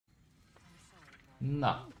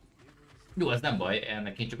Na. Jó, ez nem baj,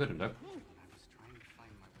 ennek én csak örülök.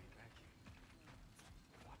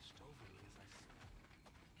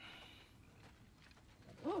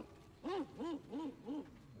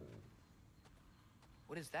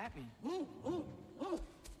 What does that mean?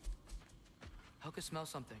 Helka smells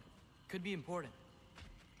something. Could be important.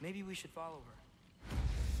 Maybe we should follow her.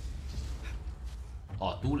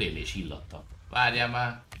 A túlélés illatta. Várjál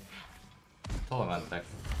már. Hol mentek?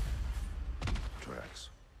 Tracks.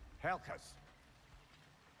 Helkas.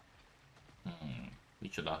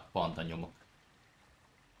 Micsoda pandanyomok.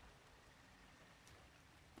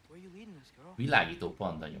 Where are you leading us, girl? Világító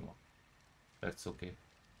pandanyomok. That's okay.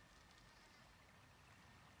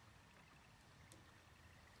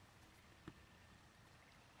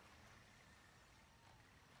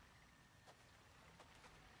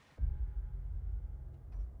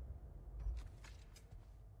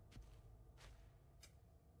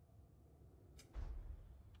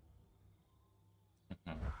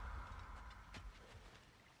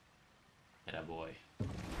 Boy.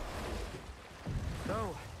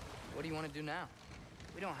 So, what do you want to do now?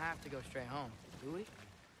 We don't have to go straight home, do we?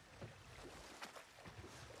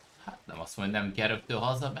 Hát nem azt mondom, hogy nem kell rögtön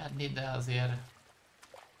hazamenni, de azért...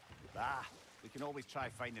 We can always try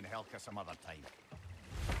finding Helka some other time.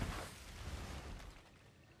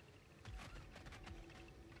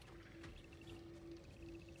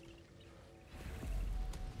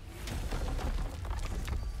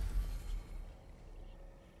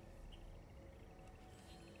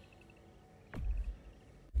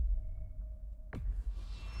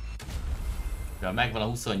 De megvan a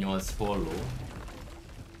 28 follow,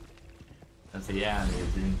 ezért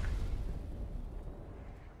elnézünk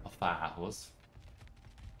a fához.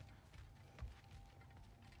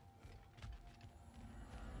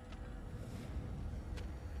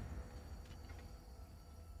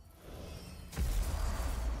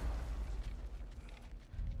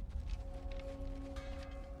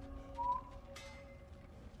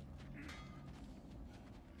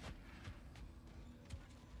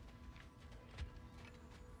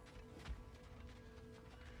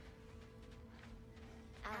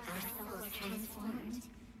 Transformed,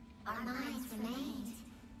 our minds remained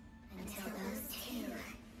until those two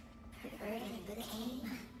perverted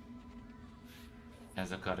became.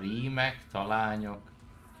 Ezek a rímek, talányok.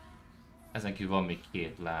 Ezen kívül van még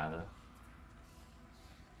 2 láda.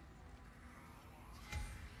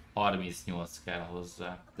 38 kell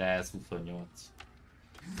hozzá, de ez 28.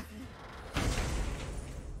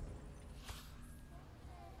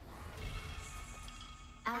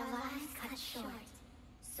 Our lives cut short.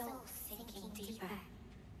 Souls sinking deeper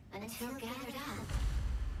until gathered up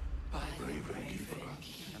by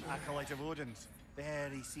An acolyte of Odin's,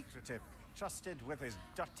 very secretive, trusted with his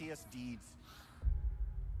dirtiest deeds.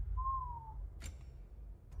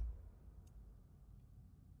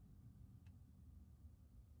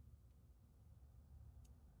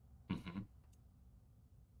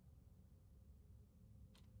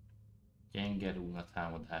 Gyenge rúna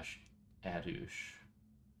támadás erős.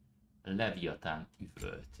 Leviatán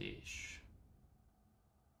üvöltés.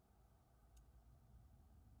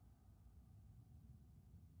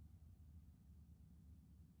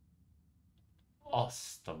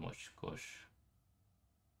 Azt a mocskos.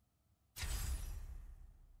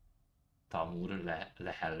 Tamur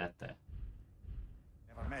lehellete.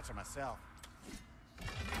 Never met her myself.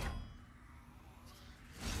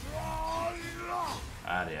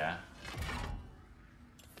 Várjál.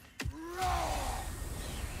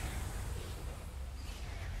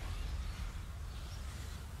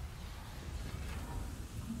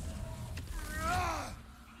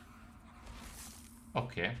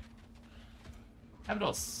 Oké. Nem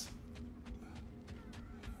rossz.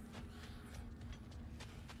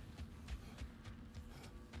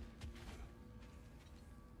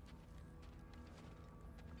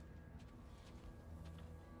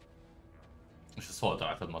 És ezt hol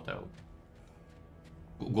találtad, Mateo?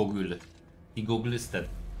 Google. Ki googlizted?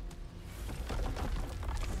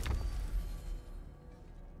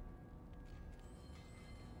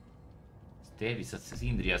 Térj vissza, az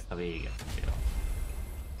Indri ezt a véget.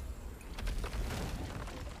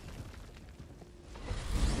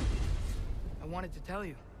 I wanted to tell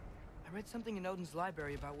you. I read something in Odin's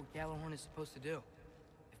library about what Gjallarhorn is supposed to do.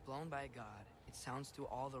 If blown by a god, it sounds through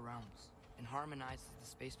all the realms and harmonizes the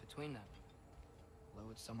space between them. Blow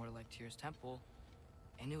it somewhere like Tyr's temple,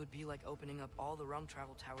 and it would be like opening up all the realm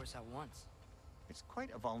travel towers at once. It's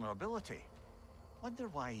quite a vulnerability. Wonder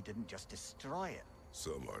why he didn't just destroy it.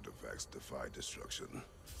 Some artifacts defy destruction.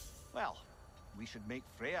 Well, we should make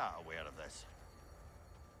Freya aware of this.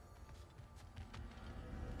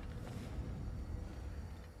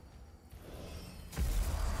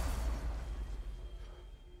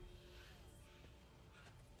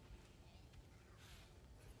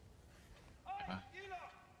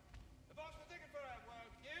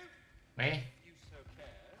 Mi?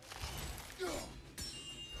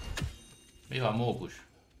 Mi van, mókus?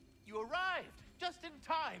 You arrived just in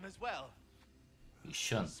time as well.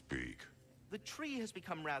 Mission. Speak. The tree has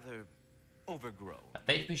become rather overgrown. Hát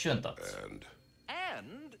te is mission adsz?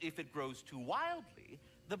 And if it grows too wildly,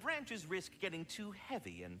 the branches risk getting too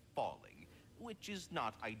heavy and falling, which is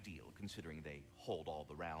not ideal considering they hold all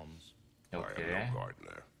the realms. I am Oké. no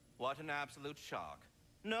gardener. What an absolute shock.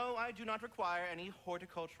 No, I do not require any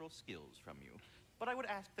horticultural skills from you, but I would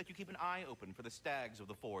ask that you keep an eye open for the stags of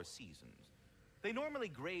the four seasons. They normally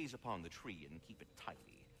graze upon the tree and keep it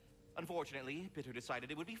tidy. Unfortunately, Bitter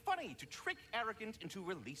decided it would be funny to trick Arrogant into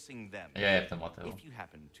releasing them. Ja, értem, Mateo. If you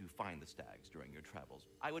happen to find the stags during your travels,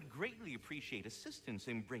 I would greatly appreciate assistance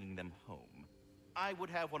in bringing them home. I would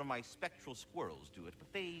have one of my spectral squirrels do it,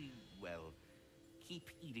 but they, well, keep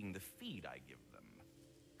eating the feed I give them.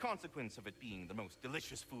 Consequence of it being the most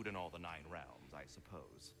delicious food in all the 9 realms, I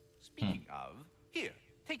suppose. Speaking of, here,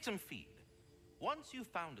 take some feed. Once you've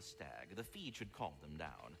found a stag, the feed should calm them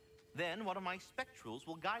down. Then one of my spectrals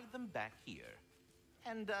will guide them back here.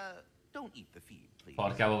 And, don't eat the feed, please.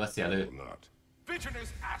 Farkába veszi elő. Will not.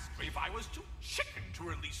 Bitterness asked me if I was too chicken to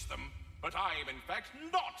release them, but I am in fact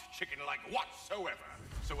not chicken-like whatsoever.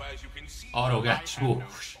 So as you can see, Arrogáns I have no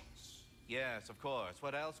mókus. choice. Yes, of course.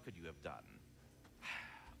 What else could you have done?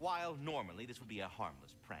 While normally this would be a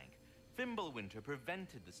harmless prank, Fimbulwinter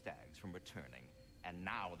prevented the stags from returning, and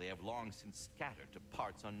now they have long since scattered to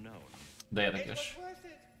parts unknown. De érdekes.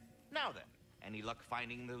 Now then, any luck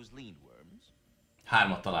finding those lean worms?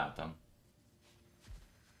 3-at találtam.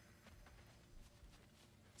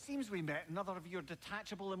 Seems we met another of your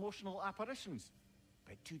detachable emotional apparitions.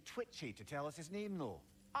 Bit too twitchy to tell us his name, though.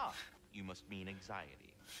 Ah, you must mean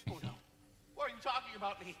anxiety. Oh no. Why are you talking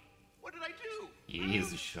about me? What did I do?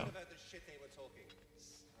 Jézusom.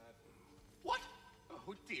 What?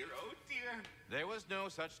 Oh dear, oh dear. There was no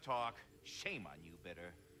such talk. Shame on you,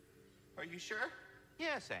 Bitter. Are you sure?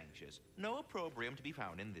 Yes, Anxious. No opprobrium to be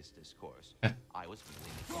found in this discourse. I was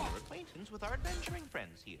feeling your acquaintance with our adventuring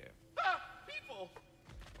friends here. Ah, people!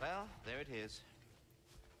 Well, there it is.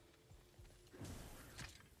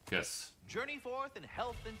 Kösz. Journey forth in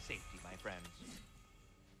health and safety, my friends.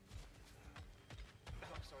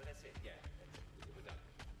 Oh, sorry, that's it. Yeah, we're done.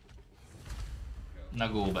 Na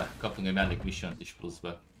go be. Kapunk egy mellék missiont is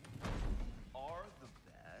pluszba. Are the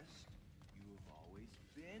best. You have always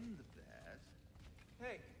been the best.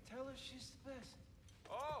 Hey, tell her she's the best.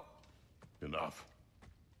 Oh! Enough.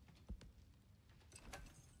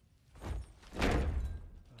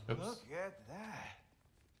 Oops. Look at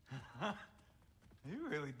that. You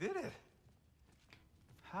really did it.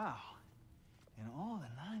 How, in all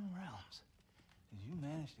the 9 realms, did you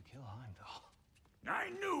manage to kill Heimdall? I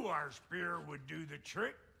knew our spear would do the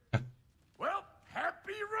trick. Well,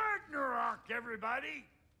 happy Ragnarok, everybody!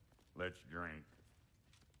 Let's drink.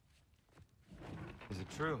 Is it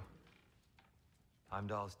true?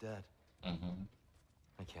 Heimdall's dead. Mhm.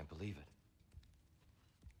 I can't believe it.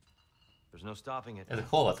 There's no stopping it. Ezek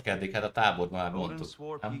hol voltak eddig? Hát a táborban már Odin mondtuk.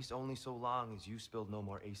 swore Nem? peace only so long as you spilled no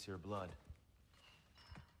more Aesir blood.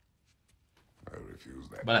 I refuse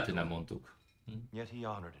that. Be lehet, hogy nem mondtuk. Yet he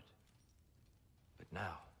honored it. But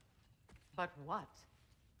now, But what?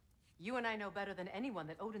 You and I know better than anyone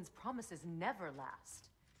that Odin's promises never last.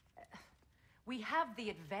 We have the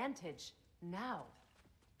advantage now.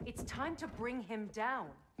 It's time to bring him down.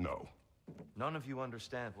 No. none of you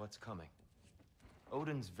understand what's coming.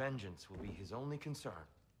 Odin's vengeance will be his only concern.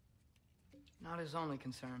 Not his only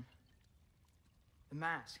concern. The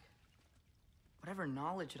mask. Whatever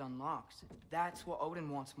knowledge it unlocks, that's what Odin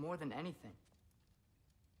wants more than anything.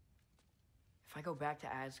 If I go back to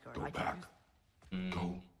Asgard, Go I can back. use...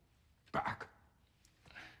 Go back.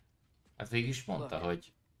 Hát végig is mondta, Look.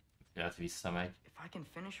 hogy lehet visszamegy. If I can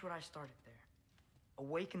finish what I started there,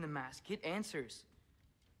 awaken the mask, get answers,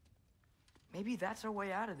 maybe that's our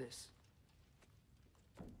way out of this.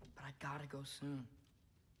 But I gotta go soon.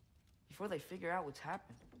 Before they figure out what's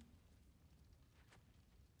happened.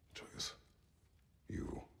 Atreus,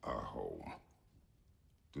 you are home.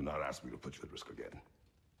 Do not ask me to put you at risk again.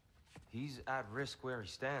 He's at risk where he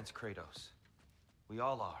stands, Kratos. We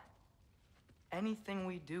all are. Anything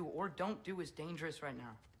we do or don't do is dangerous right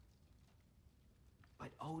now. But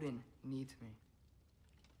Odin needs me.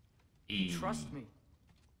 Trust me.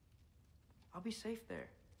 I'll be safe there.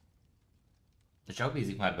 De csak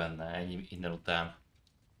bízik már benne, ennyi innen után.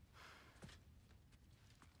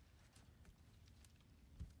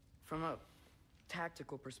 From a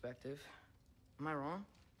tactical perspective, am I wrong?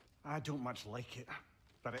 I don't much like it,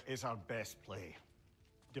 but it is our best play.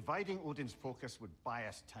 Dividing Odin's focus would buy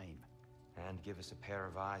us time. and give us a pair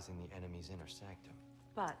of eyes in the enemy's inner sanctum.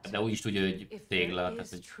 But De úgy is tudja, hogy if tégla, there tehát is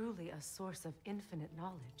hogy truly a source of infinite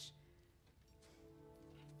knowledge,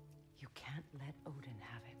 you can't let Odin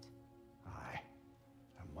have it. Aye.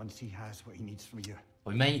 And once he has what he needs from you.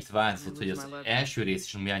 hogy mennyit változott, hogy az első rész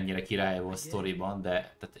is mennyire király volt a sztoriban,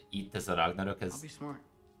 de tehát itt ez a Ragnarök, ez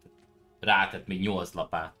rátett még 8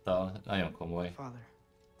 lapáttal, nagyon komoly. Father,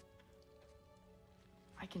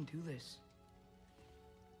 I can do this.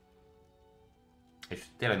 És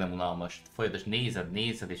tényleg nem unalmas, folyamatosan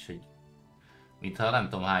nézed, és hogy mintha nem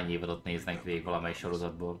tudom hány évadot néznek végig valamely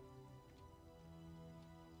sorozatból.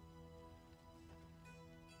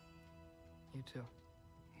 You too.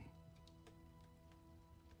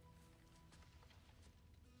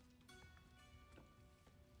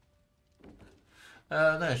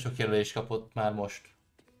 Nagyon sok jelölést kapott már most.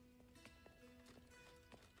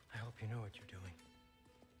 I hope you know what you're doing.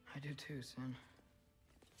 I do too, son.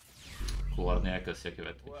 Kornél köszi a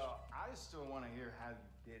következő. Well, I still want to hear how you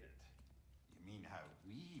did it. You mean how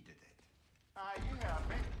we did it? You have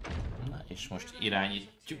me. Na, és most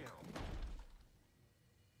irányítjuk.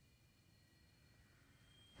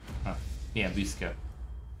 Ha, milyen büszke.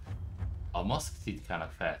 A maszk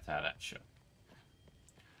titkának feltárása.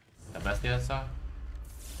 Te beszélsz a?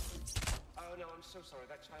 Oh no, I'm so sorry.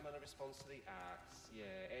 That chime on a response to the axe.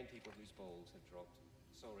 Yeah, and people whose balls have dropped.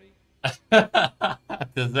 Sorry.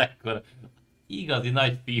 Hát ez ekkora igazi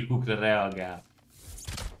nagy fiúkra reagál.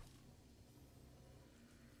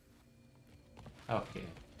 Oké.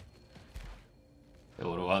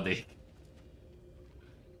 Jó rohadék.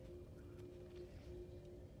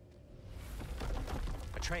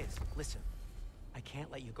 Atreus, listen. I can't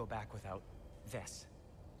let you go back without this.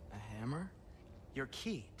 A hammer? Your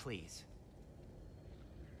key, please.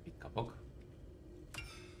 Mit kapok?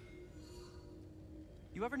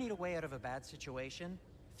 You ever need a way out of a bad situation?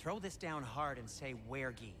 Throw this down hard and say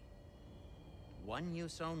wergi. One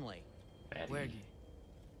use only. Wergi.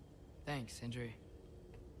 Thanks, Sindri.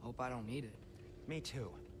 Hope I don't need it. Me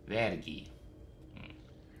too. Vergi.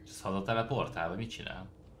 És ez haza teleportál, vagy mit csinál?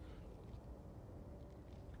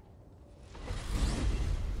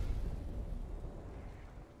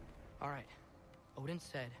 All right. Odin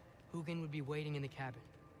said Hugin would be waiting in the cabin.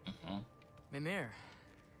 Mimir,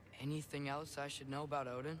 anything else I should know about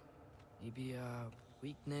Odin? Maybe a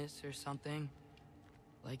weakness or something?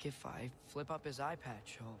 Like if I flip up his eye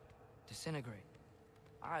patch, he'll disintegrate.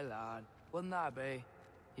 Aye, lad. Wouldn't that be?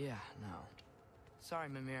 Yeah, no. Sorry,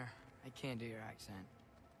 Mimir. I can't do your accent.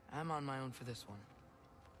 I'm on my own for this one.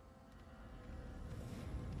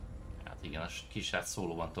 Hát igen, a kisrác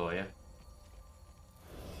szólóban tolja.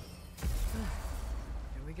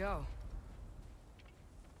 Here we go.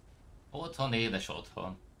 Otthon, édes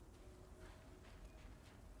otthon.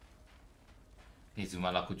 Nézzük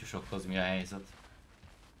már a kutyusokhoz, mi a helyzet.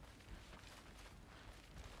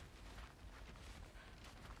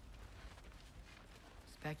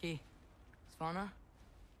 Specky? Svana?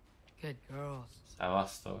 Good girls.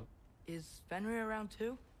 Szevasztok. Is Fenrir around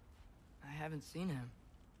too? I haven't seen him.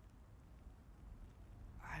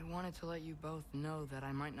 I wanted to let you both know that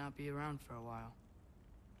I might not be around for a while.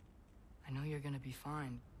 I know you're gonna be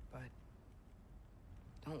fine, but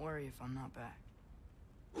don't worry if I'm not back.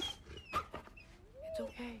 It's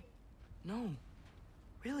okay. No.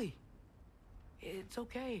 Really. It's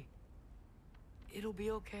okay. It'll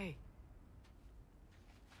be okay.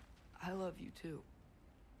 I love you too.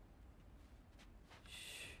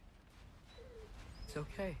 Shh. It's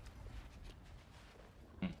okay.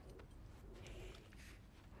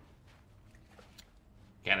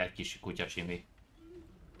 Kell egy kis kutyacsimi.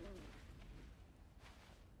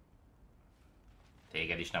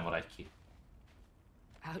 Téged is nem maradj ki.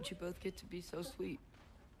 How'd you both get to be so sweet?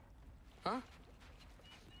 Huh?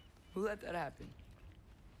 Who let that happen?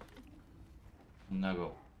 Na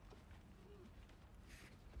go.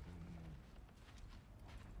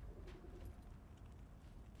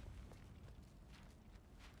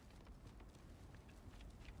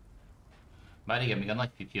 Bár igen, még a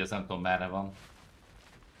nagy pipi az nem tudom merre van.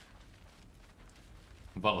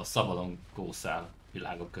 Valahol szabadon kószál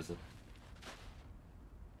világok között.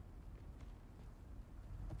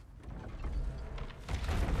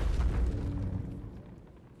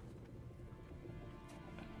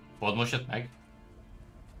 Pont most jött meg.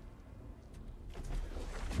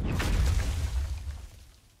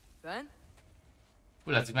 Ben?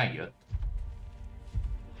 Úgy látszik megjött.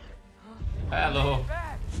 Hello!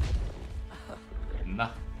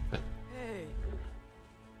 Na. Hey.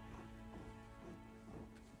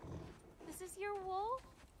 This is your wolf?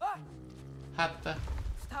 Hát te.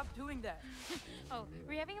 Stop doing that. Oh,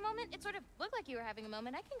 were you having a moment? It sort of looked like you were having a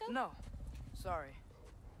moment. I can go. No, sorry.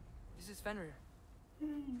 This is Fenrir.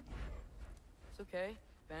 It's okay,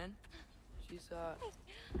 Ben. She's,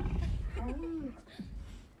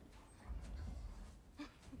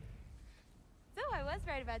 So I was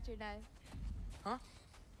right about your knife. Huh?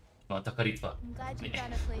 Van takarítva? I'm glad you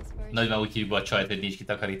found a place for it. Nagy már úgy hívjuk a csajt, hogy nincs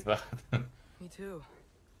kitakarítva. Me too.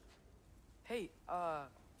 Hey,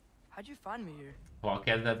 how'd you find me here? Van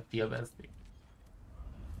kedved filmezni?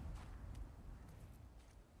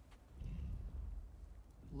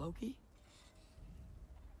 Loki?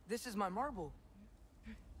 This is my marble.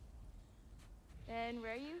 And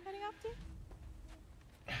where are you heading off to?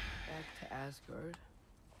 Back to Asgard.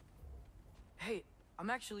 Hey, I'm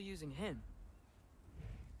actually using him.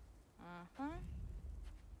 Uh-huh.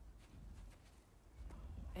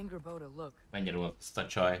 Angerboda, look. Mennyire unott a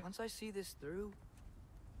csaj. Once I see this through,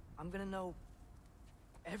 I'm gonna know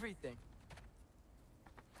everything.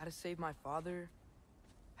 How to save my father,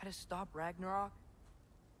 how to stop Ragnarok,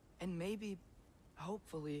 and maybe,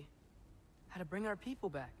 hopefully, how to bring our people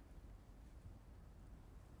back.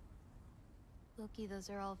 Loki, those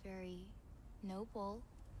are all very noble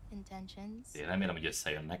intentions. Én remélem, hogy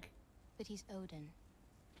összejönnek. But he's Odin.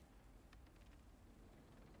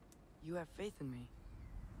 You have faith in me,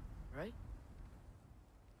 right?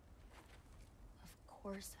 Of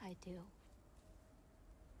course I do.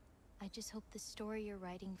 I just hope the story you're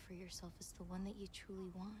writing for yourself is the one that you truly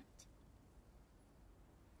want.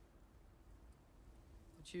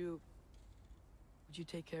 Would you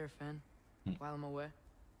take care of Fen while I'm away?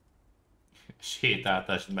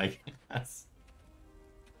 Sétáltasd meg.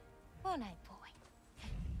 Oh, night boy.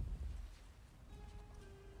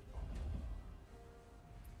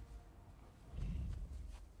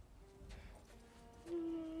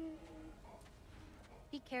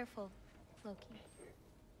 Be careful, Loki.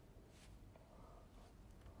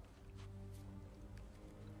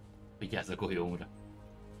 Vigyázz a golyómra.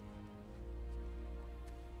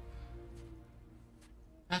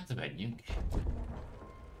 Hát menjünk.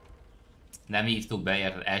 Nem hívtuk be,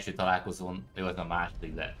 érted, első találkozón, jó, az a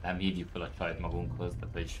második, de nem hívjuk fel a csajt magunkhoz,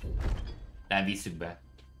 tehát vagyis nem visszük be.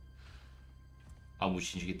 Amúgy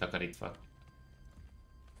sincs kitakarítva.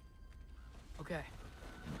 Okay.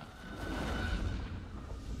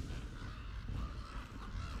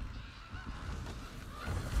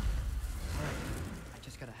 I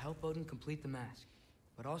just gotta help Odin complete the mask,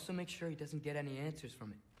 but also make sure he doesn't get any answers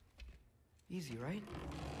from it. Easy, right?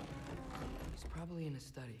 He's probably in a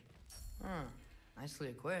study. Huh. Nicely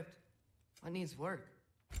equipped. What needs work?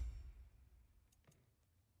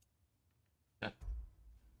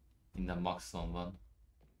 Minden maxon van.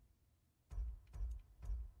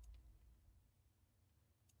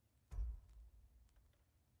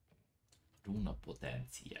 Runa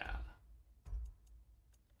potenciál.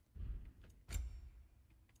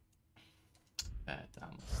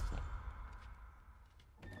 Feltámasztó.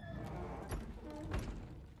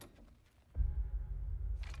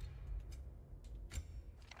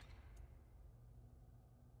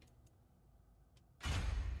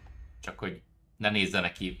 Csak hogy ne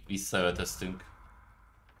nézzenek ki, visszaöltöztünk.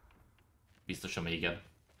 Biztosan még igen.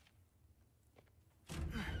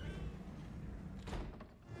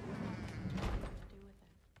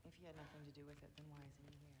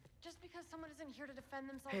 Just because someone isn't here to defend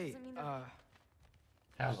themselves Hey, doesn't mean that...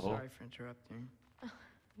 Hello. Sorry for interrupting.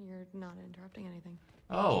 You're not interrupting anything.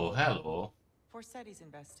 Oh, hello. Forseti's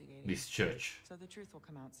investigating. This church. So the truth will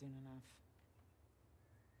come out soon enough.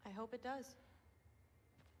 I hope it does.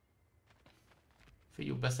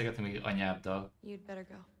 Figyelj, beszélgetünk még anyáddal. You'd better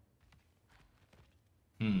go.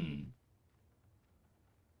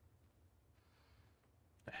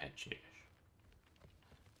 Lehetséges.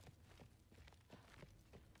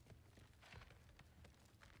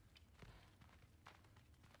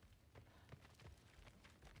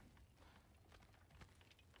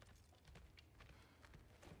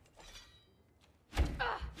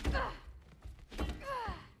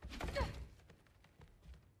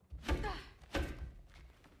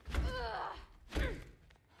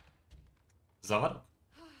 Zavar?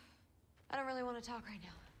 I don't really want to talk right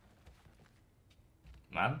now.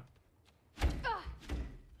 Nem?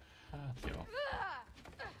 Hát jó.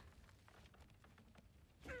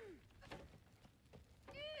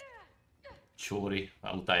 Csóri,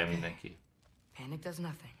 már utálja mindenki. Panic does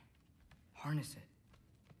nothing. Harness it.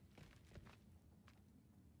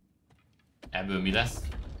 Ebből mi lesz?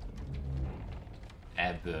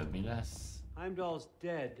 Ebből mi lesz? Heimdall's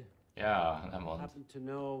dead. Ja, nem mond. Happen to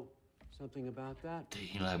know something about that?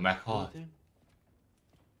 Tényleg meghalt?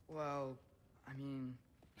 Well, I mean...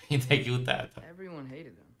 Mindenki utálta. Everyone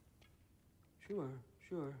hated him. Sure,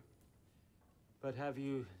 sure. But have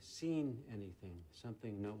you seen anything?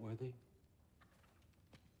 Something noteworthy?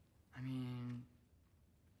 I mean,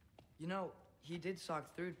 you know, he did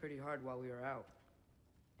sock through pretty hard while we were out.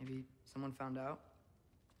 Maybe someone found out?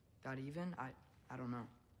 Got even? I don't know.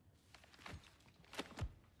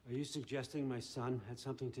 Are you suggesting my son had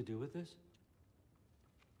something to do with this?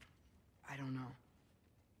 I don't know.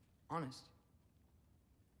 Honest.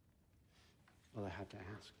 Well, I had to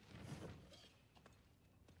ask.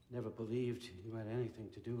 Never believed you had anything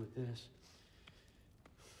to do with this.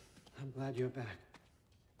 I'm glad you're back.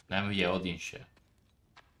 Nem ugye Odin se.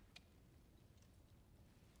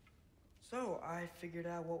 So, I figured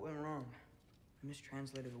out what went wrong. I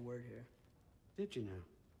mistranslated a word here. Did you now?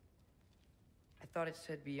 I thought it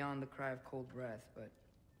said beyond the cry of cold breath, but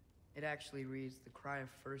it actually reads the cry of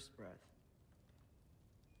first breath.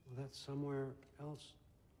 Well, that's somewhere else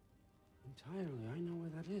entirely. I know where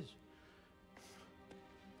that is.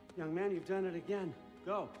 Young man, you've done it again.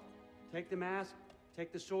 Go. Take the mask,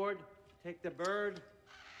 take the sword, take the bird.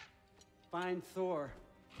 Find Thor.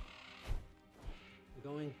 We're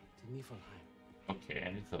going to Niflheim. Oké,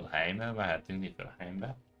 Niflheimbe, mehetünk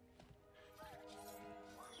Niflheimbe.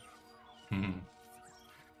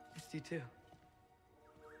 It's you too.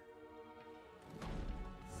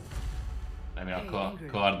 Remélem a kard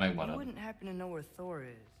You megmarad. wouldn't happen to know where Thor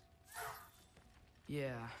is?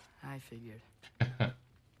 Yeah, I figured.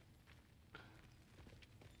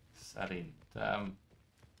 Szerintem...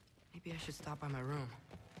 Maybe I should stop by my room.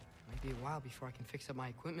 Might be a while before I can fix up my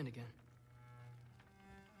equipment again.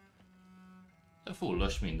 De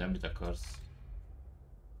fullos minden, mit akarsz.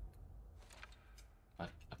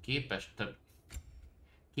 A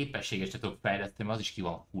képességet se tudok fejleszteni, mert az is ki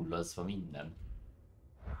van hullazva minden.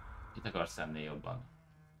 Mit akarsz ennél jobban?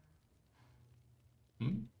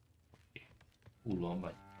 Hullon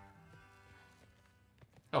vagy.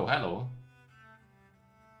 Oh, hello!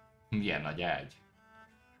 Milyen nagy ágy.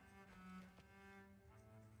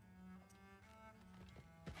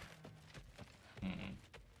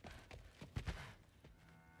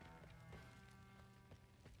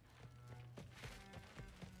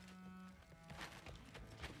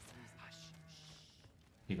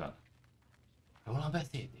 Mi van? Róla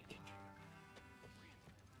beszélték.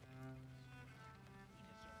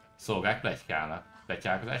 Szolgák pletykálnak.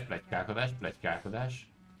 Pletykálkodás, pletykálkodás, pletykálkodás.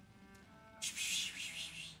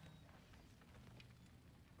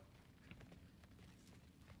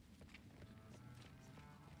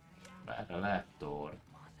 Merre lehet Thor?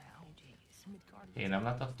 Én nem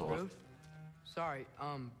látok Thor. Sorry,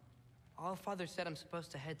 Allfather said I'm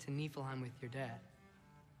supposed to head to Niflheim with your dad.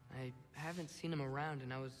 I haven't seen him around,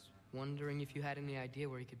 and I was wondering if you had any idea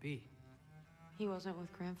where he could be. He wasn't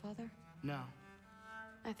with Grandfather? No.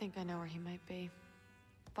 I think I know where he might be.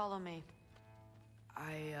 Follow me.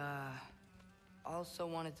 I, also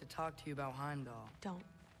wanted to talk to you about Heimdall. Don't.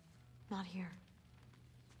 Not here.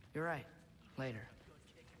 You're right. Later.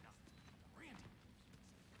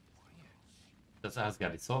 Az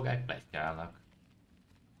Asgardi szolgák pletykálnak.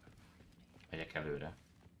 Megyek előre.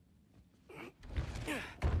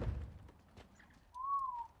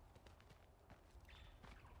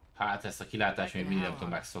 Hát ezt a kilátást még mindig nem tudom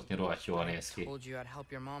megszokni, rohadt jól néz ki.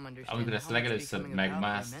 Amikor ezt legelőször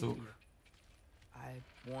megmásztuk,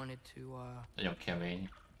 nagyon kemény.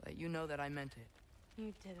 You know that I meant it.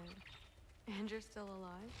 You didn't. And you're still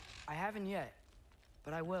alive? I haven't yet,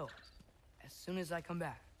 but I will. As soon as I come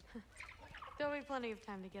back. There'll be plenty of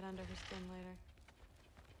time to get under her skin later.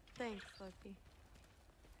 Thanks, Loki.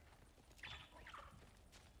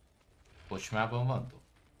 Kocsmában van túl?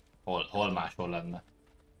 Hol máshol lenne?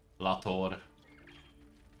 Lator.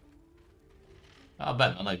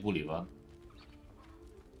 Benne a nagy buli van.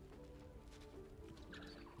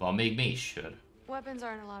 Van még mély sör. Weapons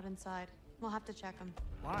aren't allowed inside. We'll have to check them.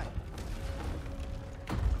 Why?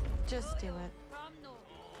 Just do it.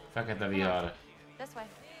 Fekete vihar. This way.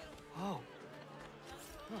 Oh.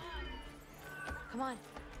 Come on.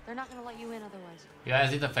 They're not gonna let you in otherwise. Ja,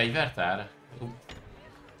 ez itt a fegyvertár?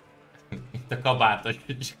 Itt a kabátos,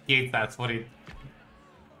 200 forint.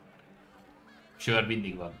 Sör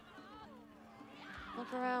mindig van.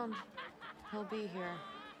 Look around. He'll be here.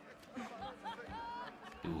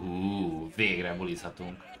 Végre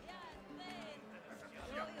bulizhatunk.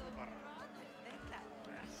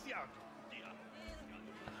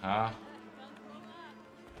 Aha.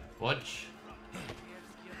 Bocs.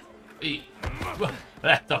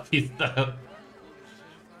 Lett a pisztoly.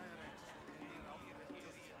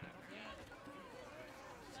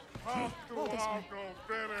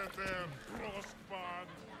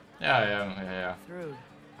 Ja. Through.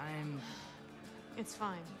 I'm... It's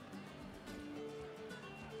fine.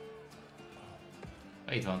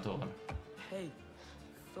 Itt van Thor. Hey,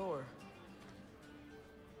 Thor.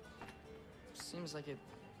 Seems like it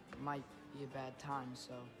might be a bad time,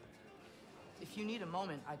 so if you need a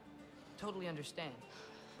moment, I totally understand.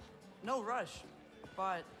 No rush,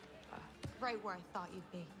 but right where I thought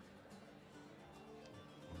you'd be.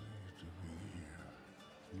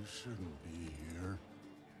 You shouldn't be here.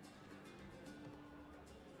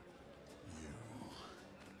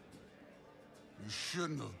 You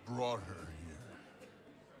shouldn't have brought her here.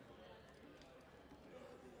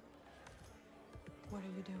 What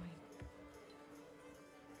are you doing?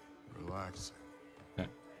 Relaxing.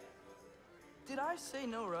 did I say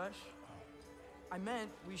no rush? I meant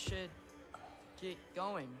we should get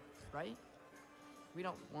going, right? We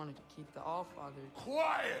don't want to keep the Allfather...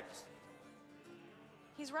 Quiet!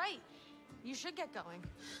 He's right. You should get going.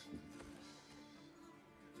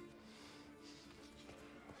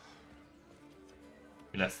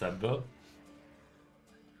 Mi lesz ebből?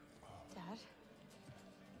 Dad?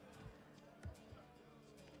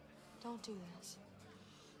 Don't do this.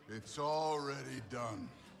 It's already done.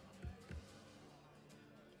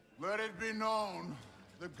 Let it be known,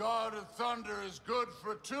 the God of Thunder is good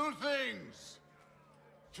for two things.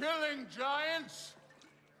 Killing giants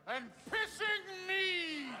and pissing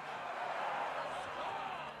me!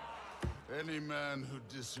 Any man who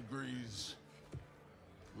disagrees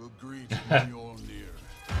will greet Mjolnir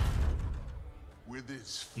with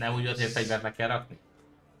his face. Nem úgy volt, hogy fegyvert meg kell rakni?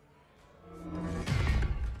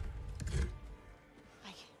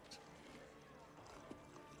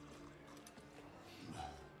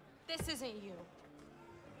 This isn't you.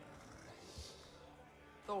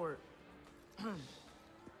 Thor,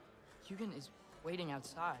 Hugin is waiting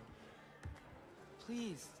outside.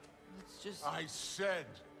 Please, let's just... I said,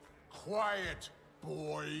 quiet,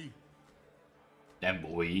 boy. Nem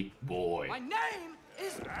boy, boy. My name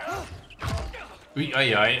is...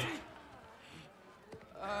 Ajaj.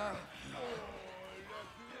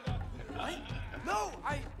 No,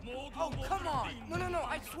 Oh, come on! No,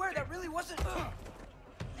 I swear that really wasn't...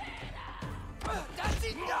 That's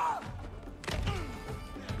enough!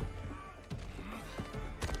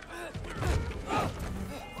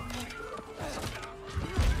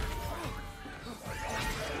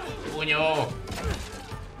 Bunyó!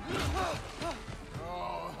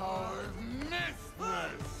 Oh, how I've missed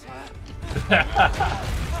this!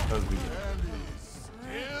 Az így. And he's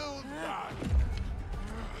still done.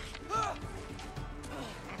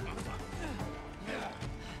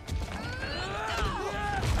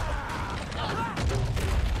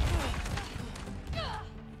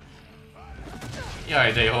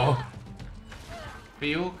 Jaj, de jó.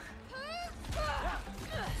 Fiúk.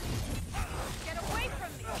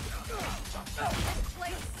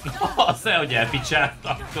 Azt el, hogy elpicsált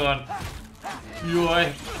akkor.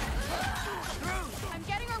 Jaj.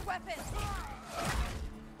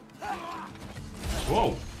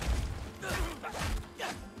 Wow.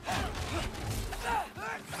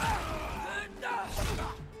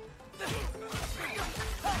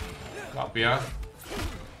 Kapja.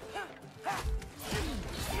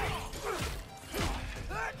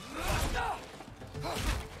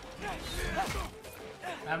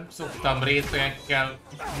 Nem szoktam részegekkel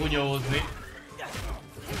bunyózni.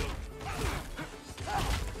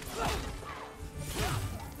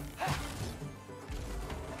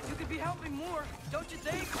 You could be helping more, don't you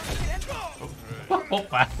think?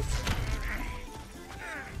 Hoppá!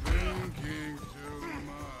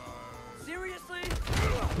 Seriously?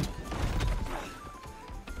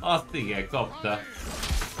 Azt igen, kapta.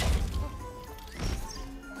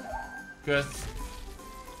 Kösz.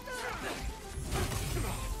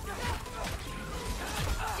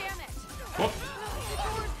 Hopp.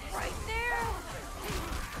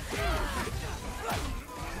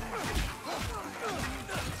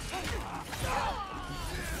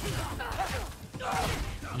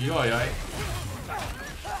 Jajjaj.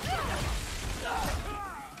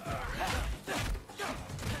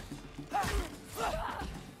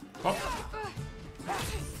 Hopp.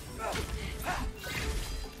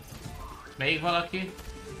 Még valaki?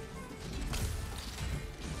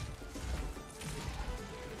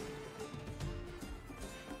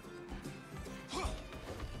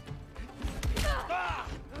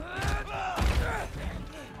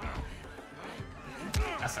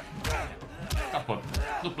 Kapod.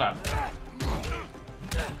 Duplán.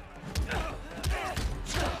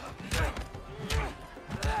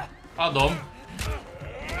 Adom.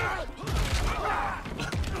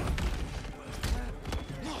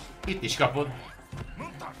 Itt is kapod.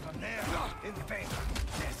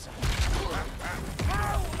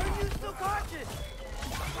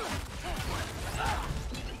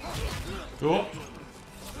 Jó.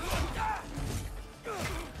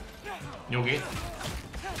 Nyugi.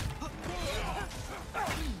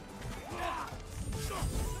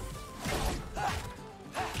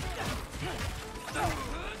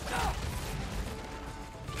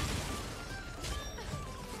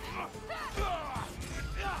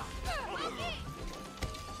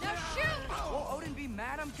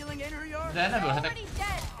 De nem ölhetek.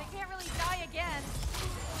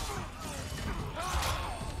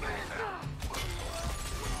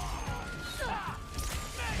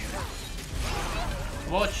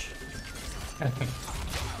 Bocs!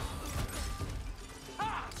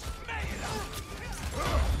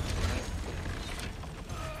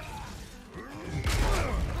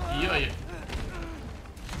 Jaj!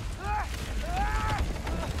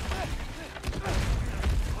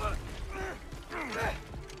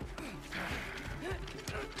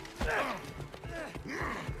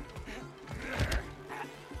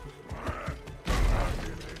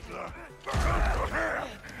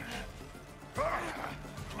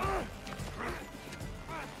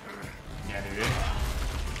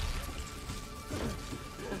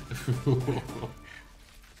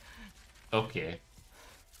 Oké.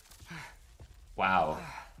 Wow.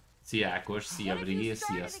 Szia Ákos, szia Brigi,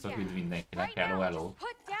 sziasztok, üdv mindenkinek, hello, hello.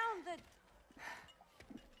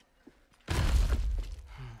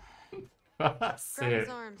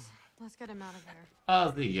 Szép.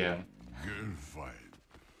 Az igen. Good fight.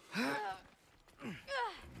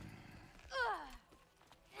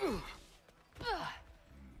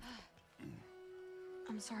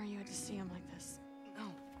 I'm sorry you had to see him like this.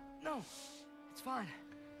 No, it's fine.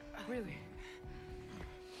 Really.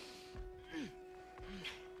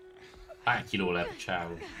 Hány kiló lett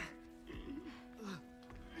csávó?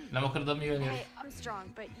 Nem akarod a művelni? Hey, I'm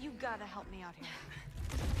strong, but you gotta help me out here.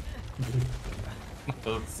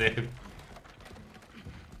 Az szép.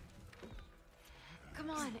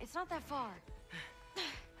 Come on, it's not that far.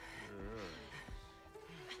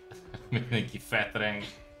 Mindenki fetreng.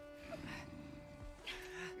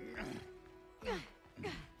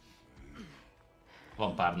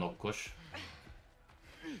 Van pár nokkos.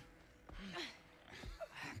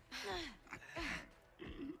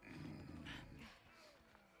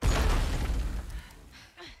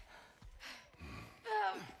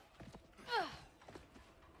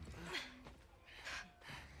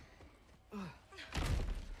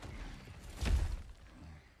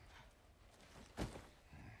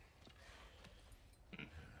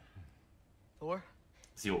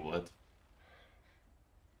 Ez jó volt.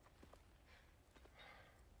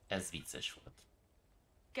 Ez vicces volt.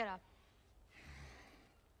 Get up.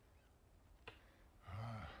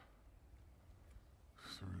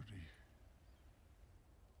 Rudy.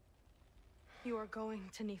 You are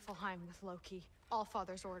going to Niflheim with Loki.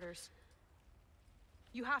 Allfather's orders.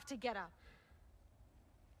 You have to get up.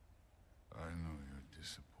 I know you're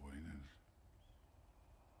disappointed.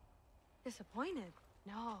 Disappointed?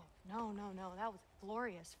 No. That was a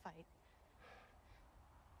glorious fight.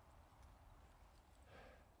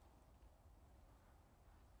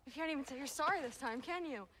 You can't even say you're sorry this time, can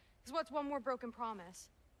you? Because what's one more broken promise?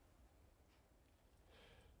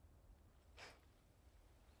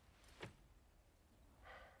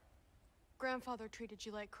 Grandfather treated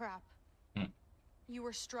you like crap. You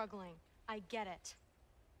were struggling. I get it.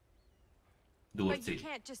 But you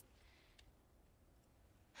can't just...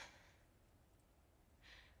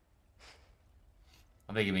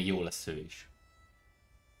 A végén még jó lesz ő is.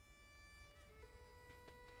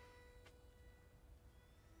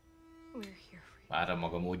 Már a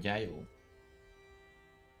maga módján jó.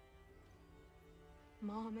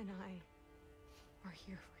 Mom and I are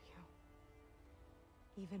here for you.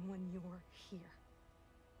 Even when you're here.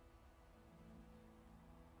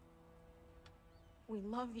 We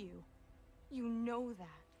love you. You know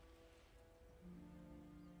that.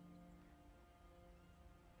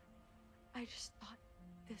 I just thought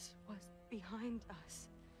this was behind us.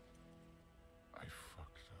 I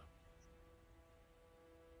fucked up.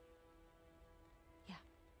 Yeah,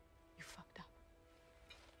 you fucked up.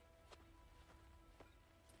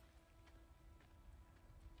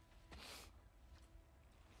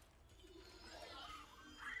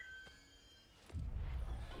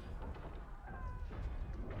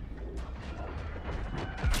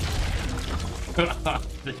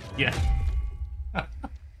 Yeah.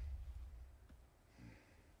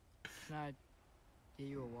 Can I get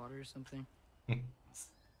you a water or something?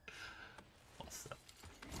 Awesome.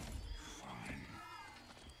 Fine.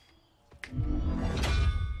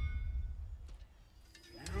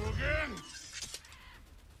 You again?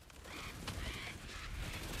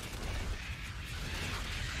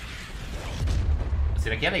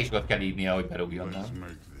 Azért neki elég sokat kell írnia, hogy berúgjon,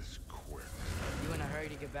 nem? You in a hurry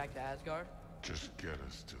to get get back to Asgard? Just get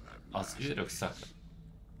us to that. Az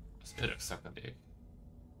örök szakadék.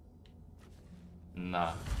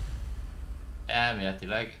 Na.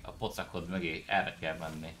 Elméletileg a pocakod mögé erre kell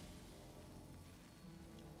menni.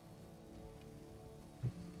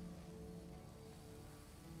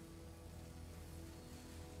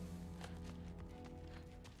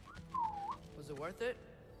 Was it worth it?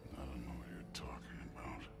 I don't know what you're talking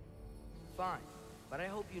about. Fine, but I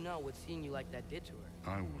hope you know what seeing you like that did to her.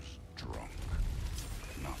 I was drunk,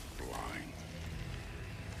 not blind.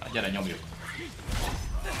 Na, gyere, nyomjuk.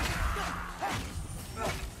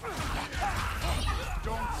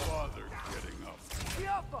 Don't bother getting up.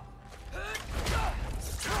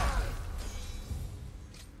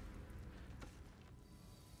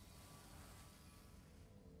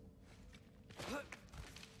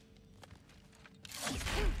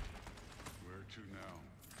 Where to now?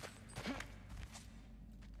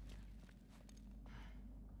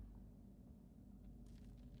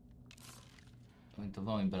 Mint a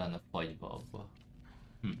valami be lenne fagyva abba.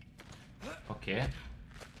 Oké.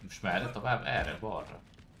 Most merre tovább? Erre, balra.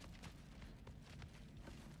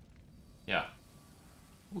 Ja.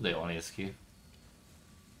 De jól néz ki.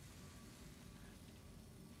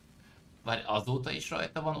 Várj, azóta is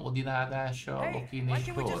rajta van Odin áldása a Lokin és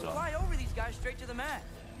Thorra.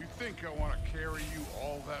 You think I want to carry you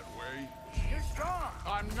all that way? You're strong.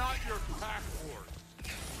 I'm not your pack horse.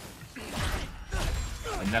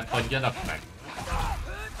 Hogy ne fagyjanak meg.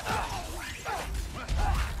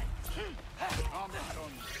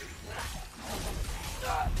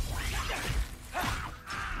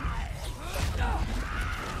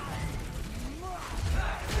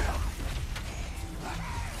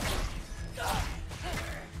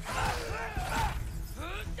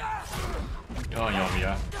 Jó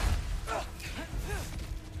nyomja.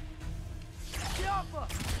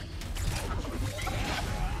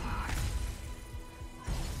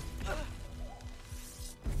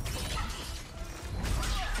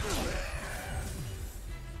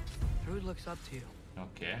 Druid looks up to you.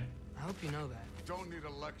 Oké. I hope you know that. Don't need a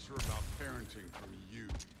lecture about parenting from you.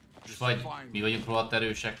 Just Vagy find mi vagyunk rohadt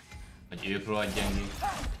erősek, vagy ők rohadt gyengék.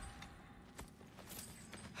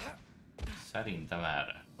 Szerintem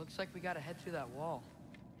erre. Looks like we gotta head through that wall.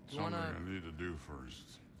 You something wanna... I need to do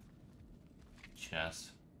first.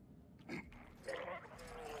 Csinálsz.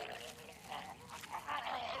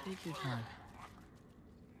 Take your time.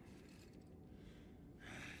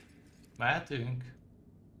 Mehetünk?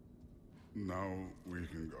 Now we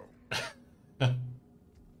can go.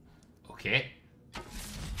 Oké.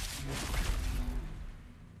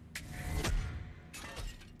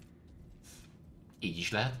 Így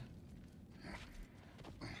is lehet.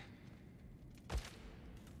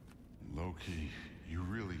 Loki, you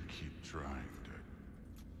really keep trying to...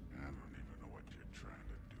 I don't even know what you're trying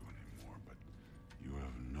to do anymore, but you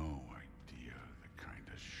have no idea the kind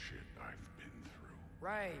of shit I've been through.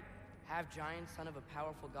 Right. Half giant, son of a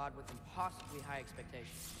powerful god with impossibly high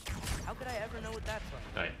expectations. How could I ever know what that's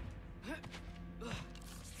like? Right.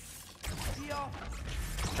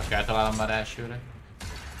 Csak eltalálom már elsőre.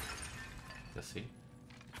 Köszi.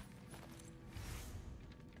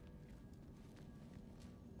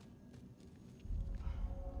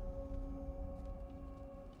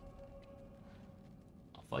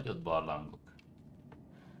 A fagyott barlangok.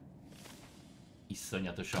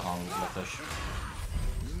 Iszonyatosan hangulatos.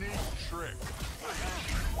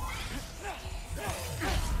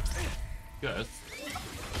 Kösz.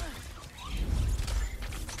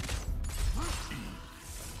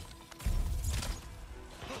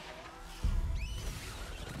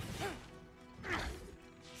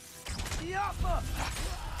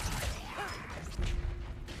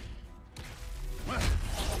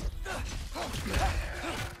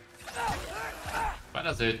 Már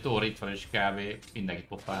az ő Thor itt van és kb. Mindenki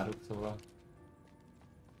pofáruk, szóval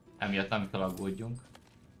emiatt nem kell aggódjunk.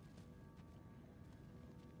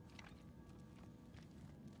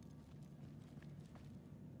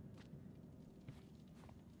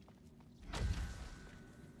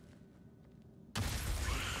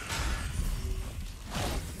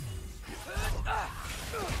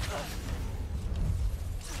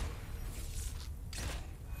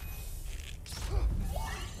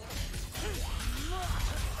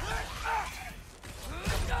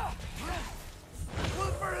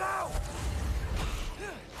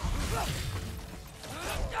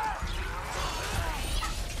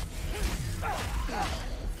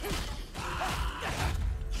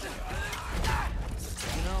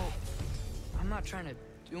 Trying to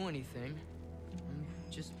do anything. I'm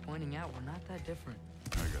just pointing out we're not that different.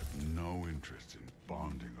 I got no interest in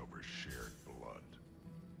bonding over shared blood.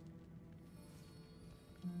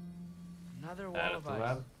 Another wall of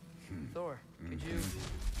ice. Thor, could you...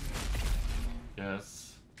 Yes.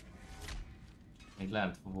 Még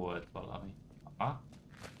lent volt valami. Aha.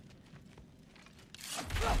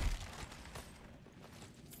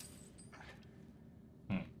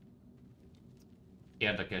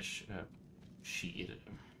 Érdekes sír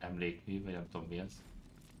emlékmű, vagy nem tudom mi ez.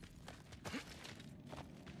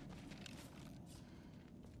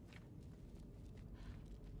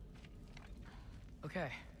 Okay,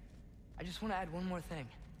 I just want to add one more thing.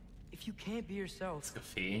 If you can't be yourself, Ezek a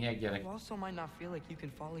fények, gyerek. you also might not feel like you can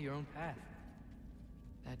follow your own path.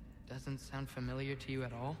 That doesn't sound familiar to you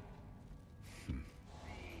at all?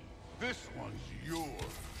 This one's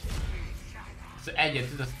yours. Ez egyet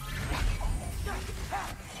tudod.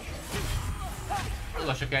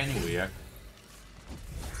 Oda se kell nyúljak.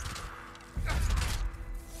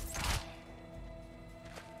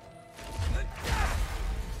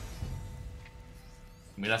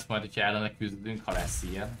 Mi lesz majd, hogyha ellene küzdünk, ha lesz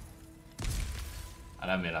ilyen? Hát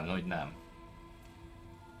remélem, hogy nem.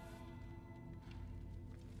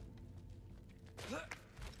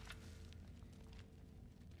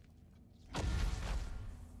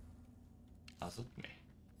 Az ott mi?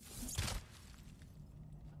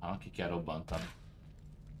 Ki kell robbantani.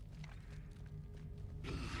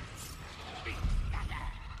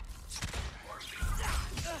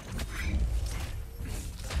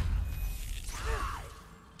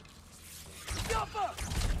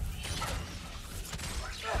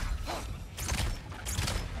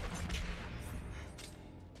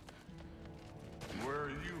 Where are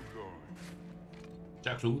you going?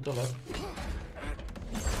 Csak lootalak.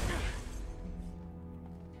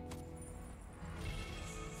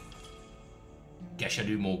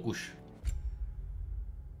 Keserű mókus.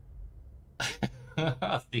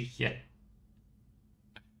 Azt igen.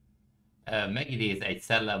 Megidéz egy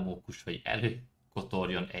szellemmókus, vagy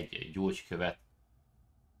előkotorjon egy gyógykövet.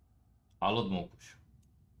 Hallod, mókus?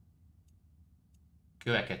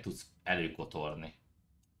 Köveket tudsz előkotorni.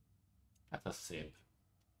 Hát az szép.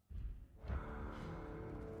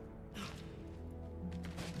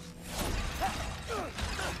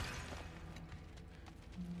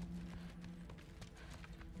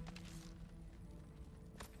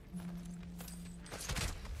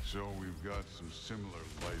 So we've got some similar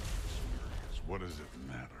life experience. What does it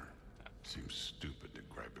matter? Seems stupid to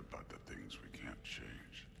gripe about the things we can't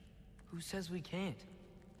change. Who says we can't?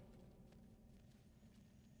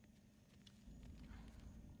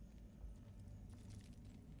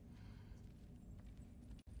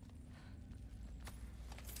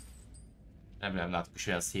 Remélem látok is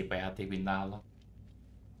olyan szép a játék, mint nála.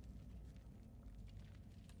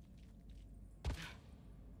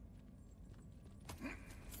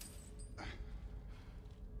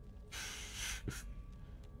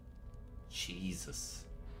 Jesus.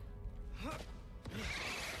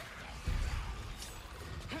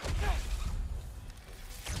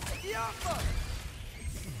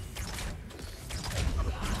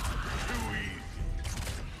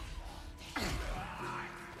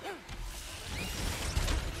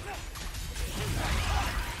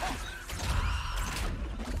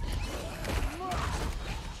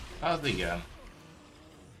 Az igen.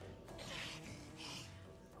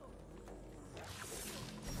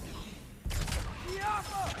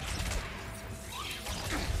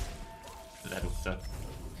 Lerúgta.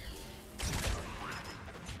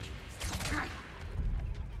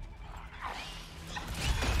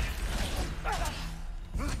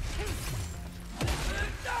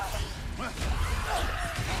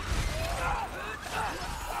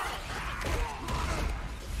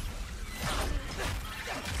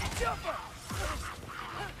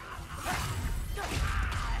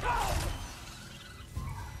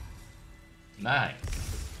 Nice.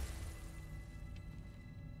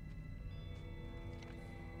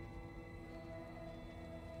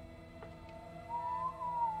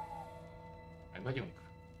 Meg vagyunk?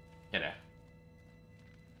 Gyere.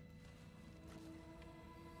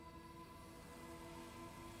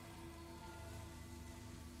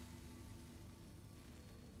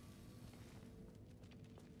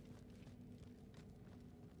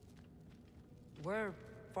 We're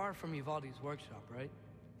far from Uvalde's workshop, right?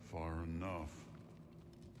 Far enough.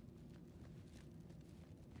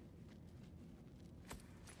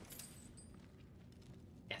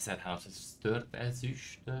 Ez tört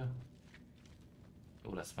ezüst.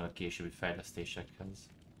 Jó lesz már a későbbi fejlesztésekhez.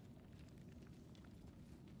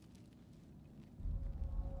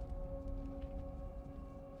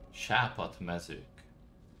 Sápadt mezők.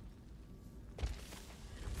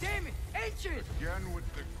 Damn it! Ancient! Again with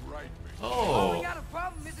the griping. Oh! We got a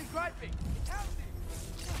problem isn't griping. It's happening.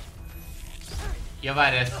 Ja,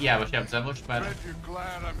 várj, ezt hiába sebzem most már. Bet you're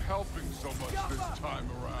glad I'm helping so much this time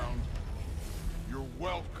around. You're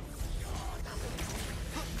welcome.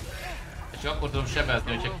 És akkor tudom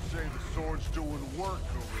sebezni, hogy csak... Don't say the sword's doing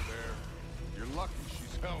work over there. You're lucky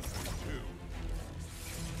she's helping too.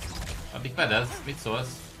 Addig fedez, mit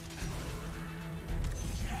szólsz?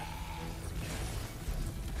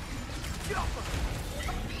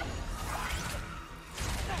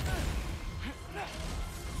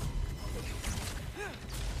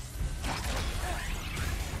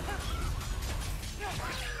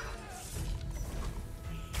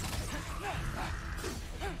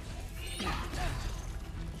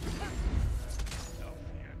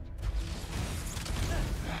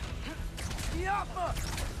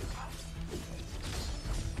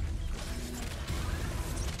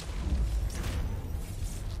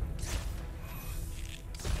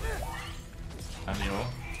 Nem jó.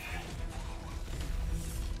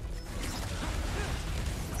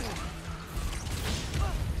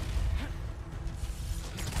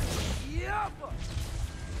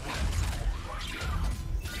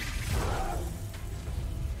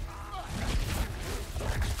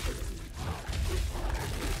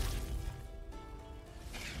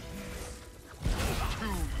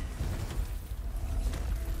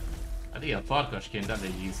 Hát ilyen farkasként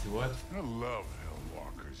elég easy volt. I love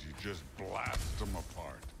Hellwalkers. You just blast them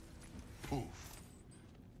apart. Poof.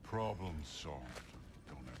 Problem solved.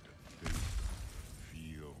 Don't have to think,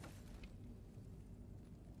 feel.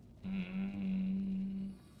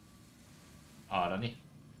 Arani.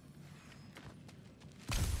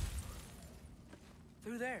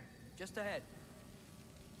 Through there, just ahead.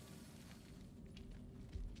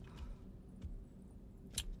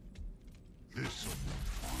 This'll be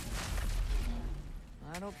fun.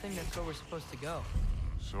 I don't think that's where we're supposed to go.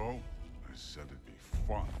 So, I said it'd be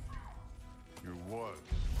fun. It was.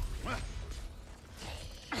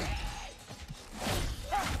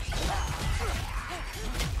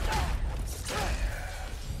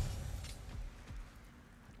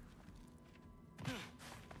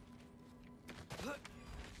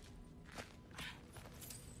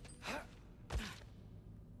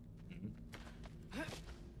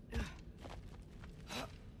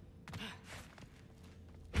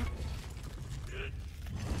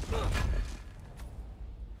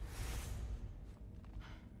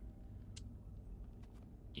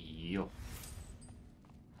 Jó.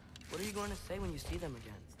 What are you going to say when you see them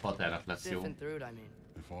again? Paternak lesz Stiff jó. and through it, I mean.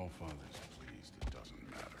 If all father's pleased, it doesn't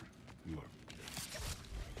matter. Look,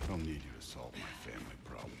 I don't need you to solve my family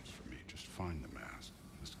problems for me. Just find the mask.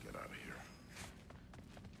 Let's get out of here.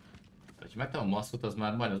 Ha megtalálom a maszkot, az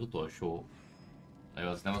már majd az utolsó. Na jó,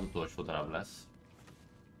 az nem az utolsó darab lesz.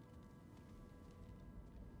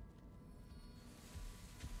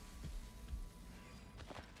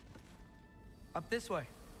 Up this way.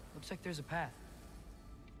 Looks like there's a path.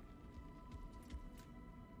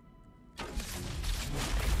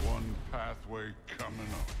 One pathway coming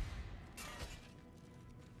up.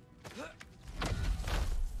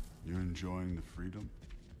 You enjoying the freedom?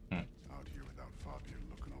 Out here without Fabio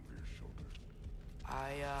looking over your shoulder.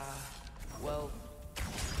 Well,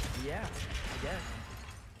 yeah, I guess.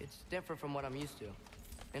 It's different from what I'm used to.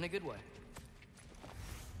 In a good way.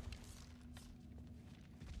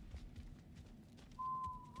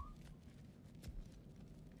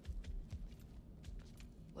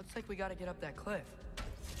 Looks like we gotta get up that cliff.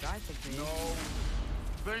 Which I think means... No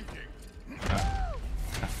thinking.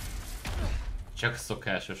 Csak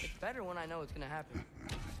szokásos. Better when I know it's gonna happen.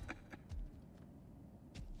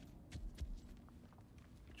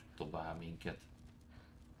 Csak dobál minket.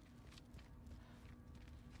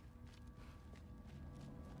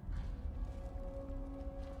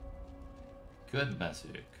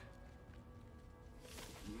 Ködmezők.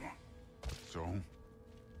 So,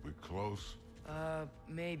 we close?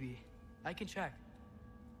 Maybe. I can check.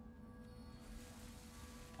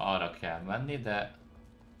 Arra kell menni, de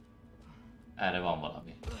erre van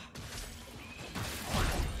valami.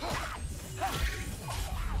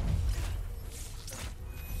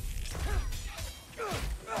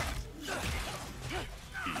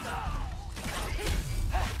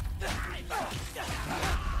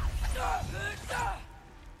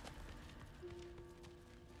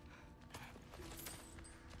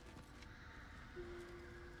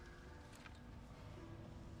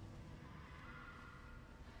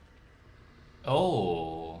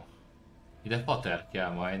 Ó, ide pater kell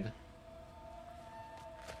majd.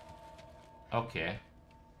 Oké.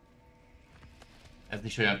 Ez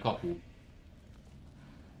is olyan kapu.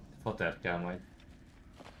 Pater kell majd.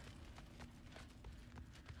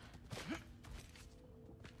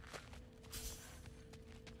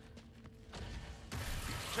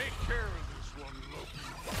 take care of this one, Loki.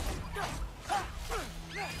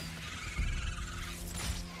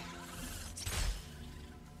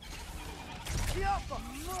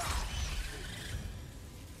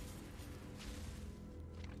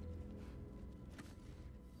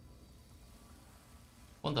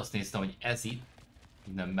 Pont azt néztem, hogy ez itt,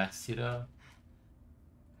 innen messziről,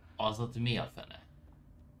 az ott mi a fene?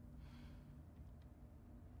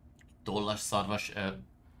 Tollas, szarvas,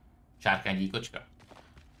 sárkánygyíkocska?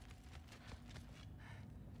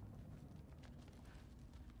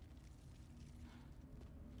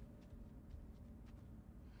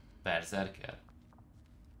 Berserker?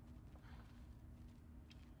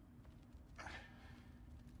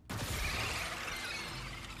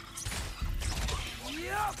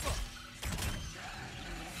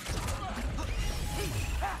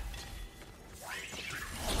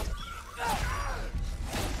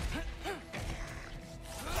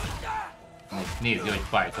 Nézd, hogy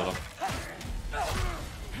fájtolok.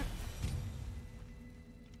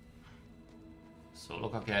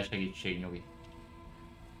 Szólok, ha kell segítség, nyugi.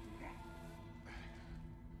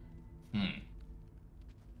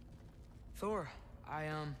 Thor, I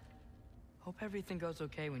hope everything goes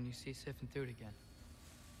okay when you see Sif and Thud again.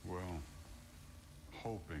 Well,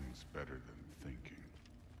 hoping's better than thinking.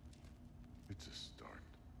 It's a start.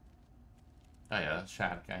 Ajaj,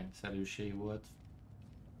 sárkányszerűség volt.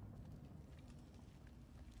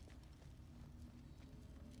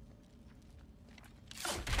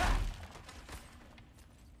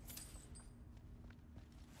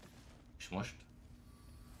 És most?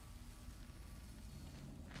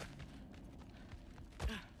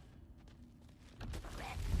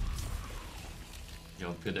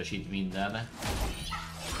 Nagyon ködös itt minden.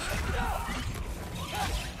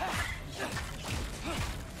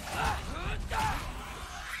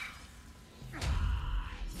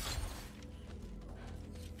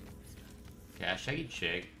 Kell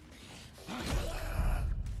segítség?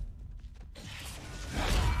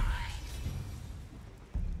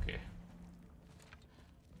 Oké.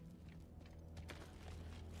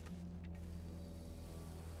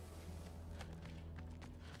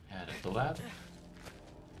 Erre tovább.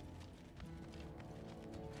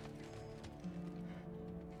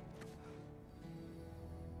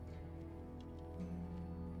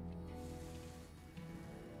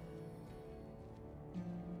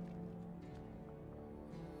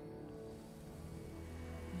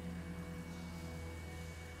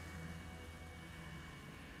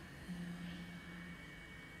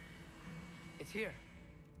 It's here.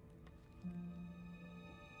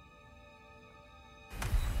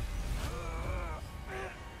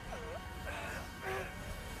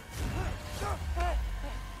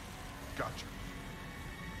 Gotcha.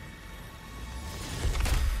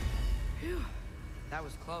 Phew. That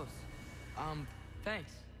was close.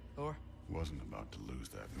 Thanks, Thor. Wasn't about to lose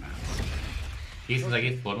that match. Kész az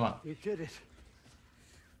egész forma? You did it.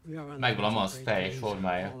 We are on Megvan az teljes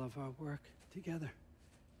formája. all of our work together.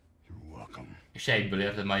 You're welcome. És egyből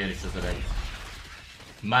érted, már jön is az öreg.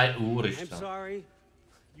 Már I'm úristen. sorry.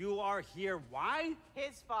 You are here. Why?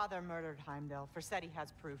 His father murdered Heimdall. Forseti has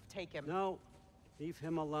proof. Take him. No. Leave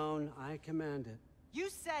him alone. I command it. You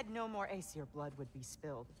said no more Aesir blood would be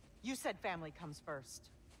spilled. You said family comes first.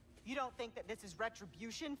 You don't think that this is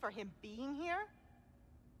retribution for him being here?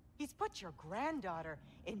 He's put your granddaughter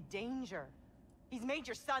in danger. He's made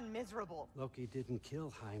your son miserable. Loki didn't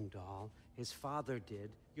kill Heimdall. His father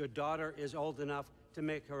did. Your daughter is old enough to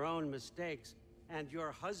make her own mistakes. And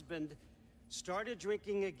your husband started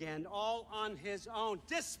drinking again, all on his own.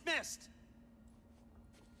 Dismissed!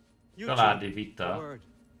 You Családi two, vita. word.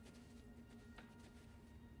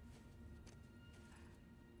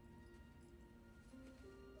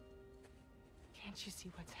 Can't you see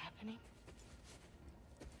what's happening?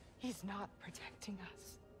 He's not protecting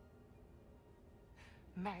us.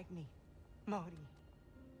 Magni, Modi,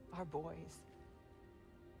 our boys.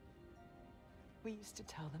 We used to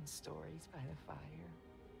tell them stories by the fire.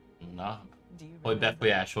 Na, hogy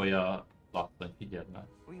befolyásolja a laktany, figyeld már.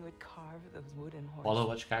 We would carve those wooden horses.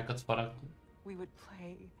 Palovacskákat faragni. We would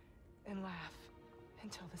play and laugh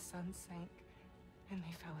until the sun sank and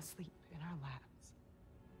they fell asleep in our laps.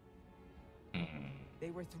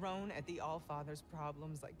 They were thrown at the Allfather's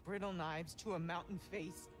problems like brittle knives to a mountain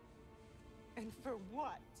face. And for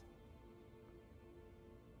what?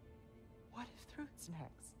 What if Thrud's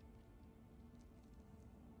next?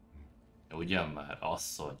 Ugyan már,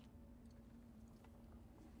 asszony.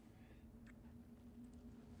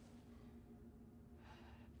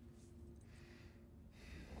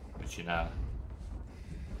 Mit csinál?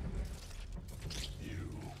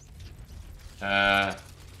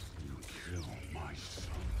 You kill my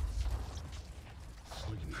son.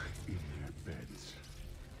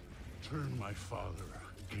 my father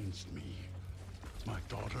against me. My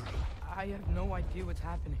daughter. I have no idea what's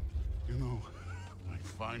happening. You know, I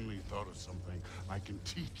finally thought of something I can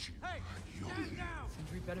teach you. Hey, young. stand down!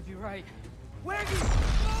 Sentry better be right. Where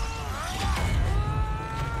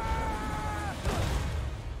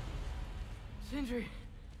Sindri!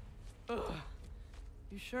 Ugh.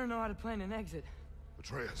 You sure know how to plan an exit.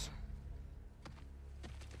 Atreus.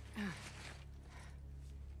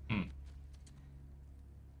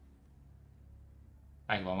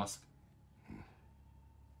 Megvan maszk.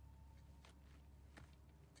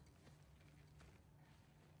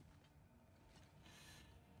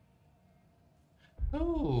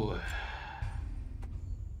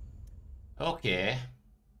 Oké.